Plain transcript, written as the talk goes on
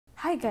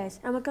Hi guys,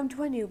 and welcome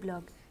to a new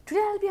vlog.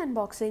 Today I'll be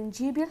unboxing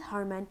JBL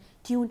Harman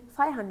Tune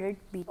 500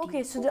 BT.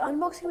 Okay, so the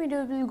unboxing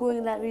video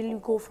will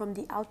go from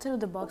the outside of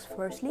the box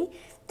firstly,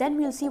 then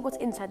we'll see what's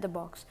inside the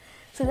box.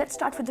 So let's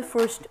start with the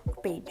first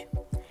page.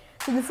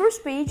 So the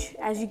first page,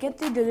 as you get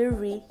the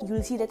delivery,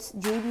 you'll see that's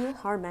JBL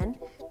Harman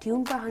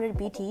Tune 500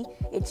 BT.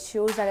 It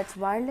shows that it's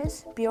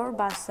wireless, pure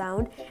bass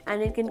sound,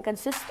 and it can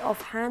consist of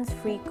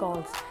hands-free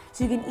calls.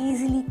 So you can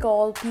easily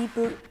call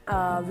people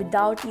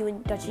without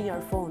even touching your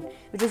phone,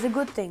 which is a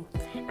good thing.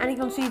 And you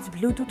can see it's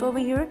Bluetooth over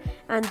here,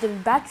 and the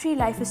battery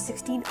life is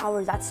 16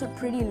 hours. That's a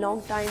pretty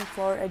long time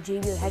for a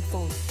JBL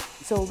headphone.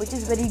 So which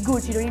is very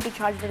good. You don't need to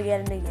charge it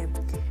again and again.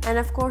 And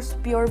of course,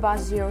 pure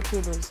bass, zero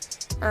cables.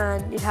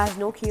 And it has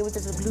no cables.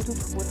 It's a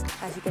Bluetooth mode,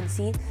 as you can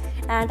see.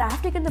 And I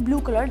have taken the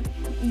blue color.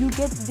 You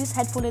get this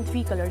headphone in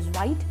 3 colors: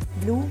 white,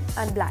 blue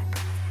and black.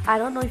 I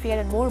don't know if you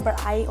get more, but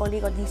I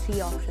only got these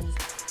 3 options,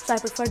 so I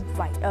preferred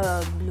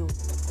blue.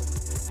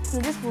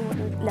 So just move on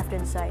to the left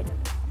hand side.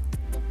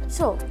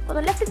 So on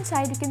the left hand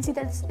side, you can see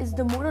that is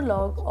the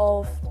monologue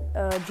of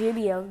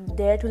JBL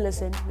Dare to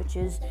Listen, which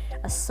is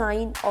a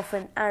sign of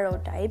an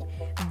arrow type,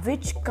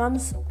 which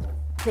comes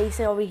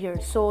placed over here.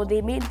 So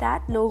they made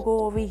that logo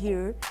over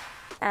here,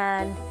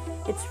 and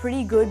it's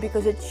pretty good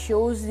because it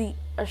shows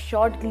a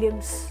short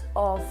glimpse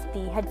of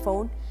the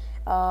headphone,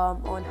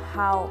 on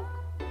how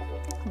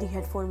the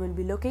headphone will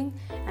be looking,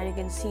 and you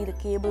can see the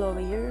cable over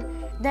here.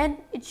 Then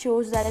it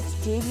shows that it's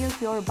JBL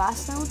pure bass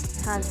sound,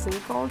 hands-free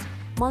calls,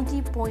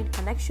 multi-point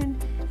connection,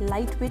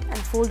 lightweight and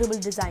foldable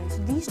design. So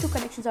these 2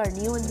 connections are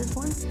new in this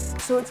one.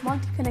 So it's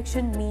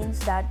multi-connection means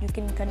that you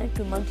can connect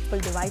to multiple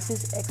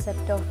devices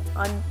except of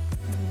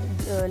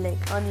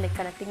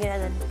connecting it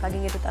and then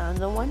plugging it with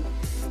another one.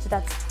 So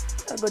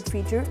that's a good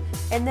feature.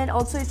 And then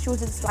also it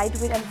shows it's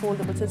lightweight and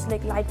foldable, so it's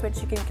like lightweight,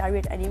 so you can carry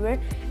it anywhere,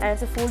 and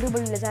it's a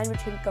foldable design which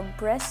can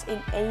compress in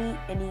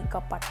any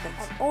compartment.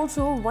 And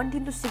also one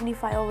thing to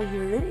signify over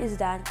here is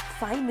that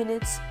 5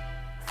 minutes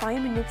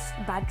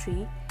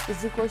battery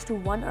is equals to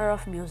 1 hour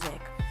of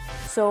music.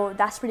 So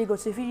that's pretty good.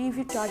 So if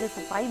you charge it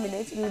for 5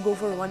 minutes, it will go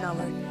for 1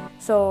 hour.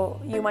 So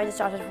you might just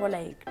charge it for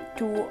like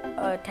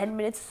 10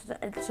 minutes,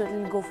 so it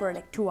will go for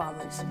like 2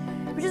 hours,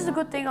 which is a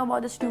good thing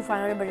about this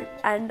 2500.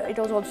 And it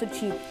was also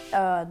cheap.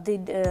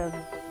 The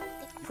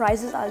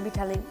prices I'll be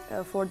telling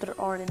further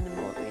on in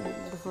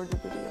the further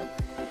video.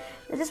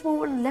 Let's just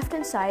move on the left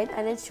hand side,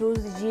 and it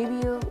shows the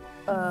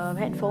JBL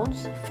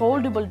headphones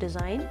foldable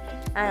design,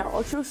 and it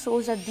also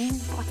shows that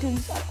these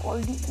buttons are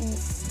already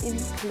in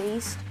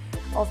place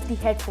of the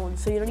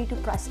headphones, so you don't need to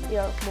press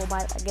your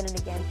mobile again and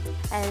again.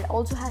 And it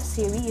also has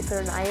Siri if you're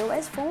an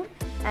iOS phone,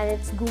 and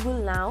it's Google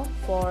Now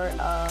for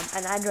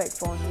an Android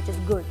phone, which is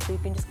good. So you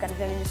can just connect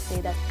and just say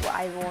that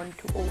I want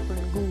to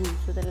open Google,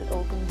 so that it'll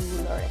open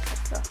Google or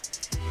etc.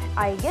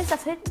 I guess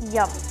that's it.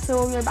 Yeah,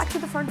 so we're back to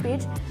the front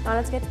page. Now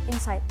let's get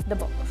inside the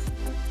box.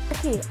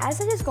 Okay, as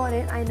I just got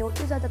in, I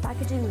noticed that the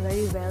packaging is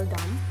very well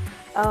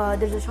done.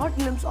 There's a short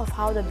glimpse of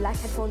how the black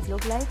headphones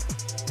look like,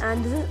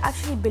 and this is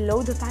actually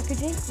below the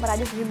packaging, but I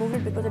just removed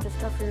it because it's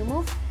tough to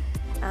remove.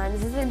 And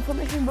this is an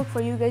information book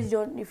for you guys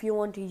if you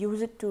want to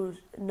use it to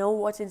know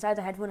what's inside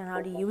the headphone and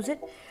how to use it,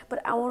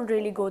 but I won't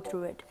really go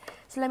through it.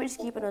 So let me just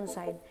keep it on the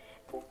side.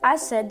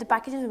 As said, the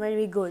packaging is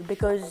very good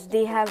because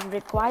they have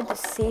required the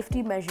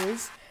safety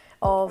measures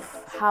of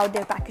how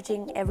they're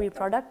packaging every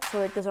product,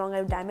 so it does not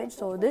have damage.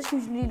 So this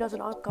usually does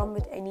not come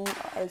with any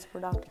else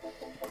product.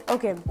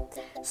 Okay,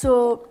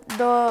 so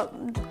the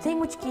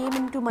thing which came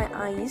into my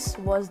eyes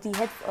was the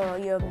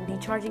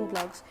charging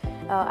plugs,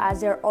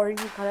 as they're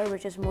orangey color,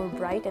 which is more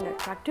bright and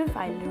attractive.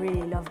 I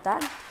really love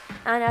that.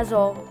 And as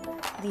well,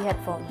 the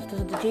headphones. So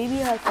the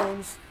JBL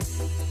headphones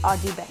are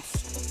the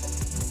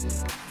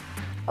best.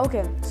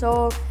 Okay,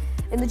 so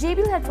in the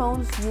JBL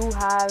headphones you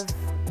have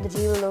the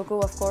JBL logo,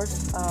 of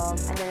course,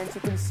 and then as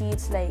you can see,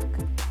 it's like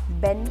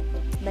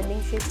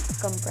bending shape,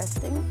 compressed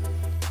thing,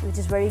 which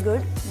is very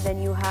good.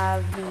 Then you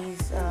have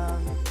these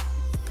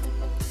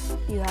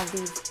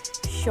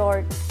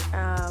short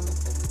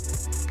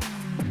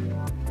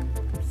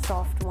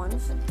soft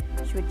ones,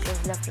 which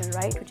is left and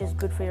right, which is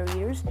good for your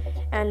ears.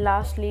 And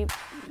lastly,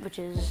 which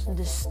is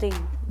this thing,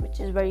 which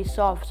is very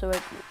soft. So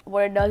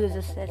what it does is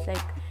it's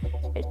like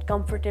it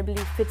comfortably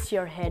fits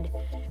your head,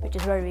 which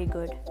is very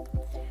good.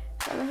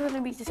 So I'm going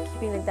to be just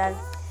keeping like that.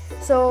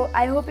 So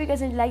I hope you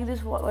guys like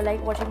this or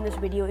like watching this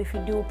video. If you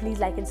do, please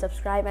like and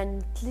subscribe,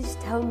 and please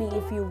tell me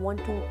if you want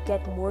to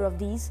get more of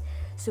these.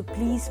 So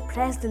please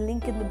press the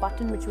link in the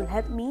button, which will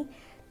help me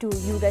to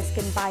you guys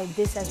can buy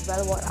this as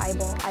well, what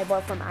I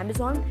bought from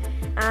Amazon.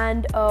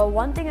 And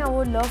one thing I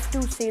would love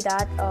to say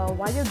that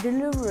while you're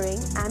delivering,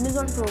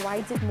 Amazon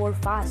provides it more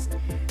fast.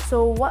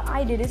 So what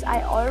I did is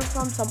I ordered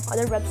from some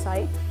other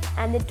website,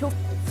 and it took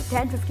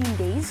 10-15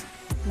 days,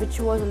 which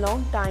was a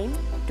long time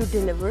to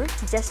deliver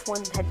just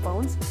one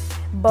headphones.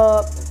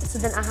 But so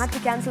then I had to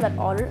cancel that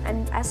order,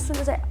 and as soon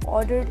as I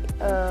ordered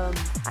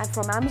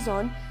from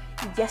Amazon,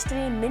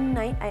 yesterday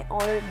midnight I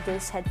ordered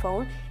this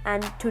headphone,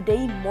 and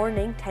today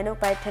morning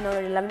by 10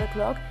 or 11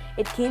 o'clock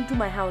it came to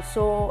my house.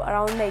 So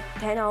around like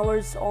 10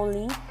 hours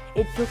only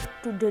it took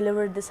to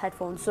deliver this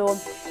headphone. So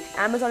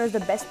Amazon is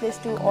the best place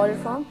to order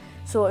from.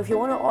 So if you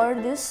want to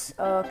order this,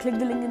 click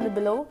the link in the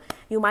below.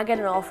 You might get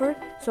an offer.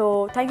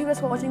 So thank you guys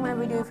for watching my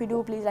video. If you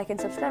do, please like and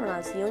subscribe, and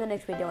I'll see you in the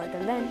next video.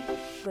 Until then,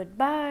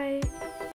 goodbye.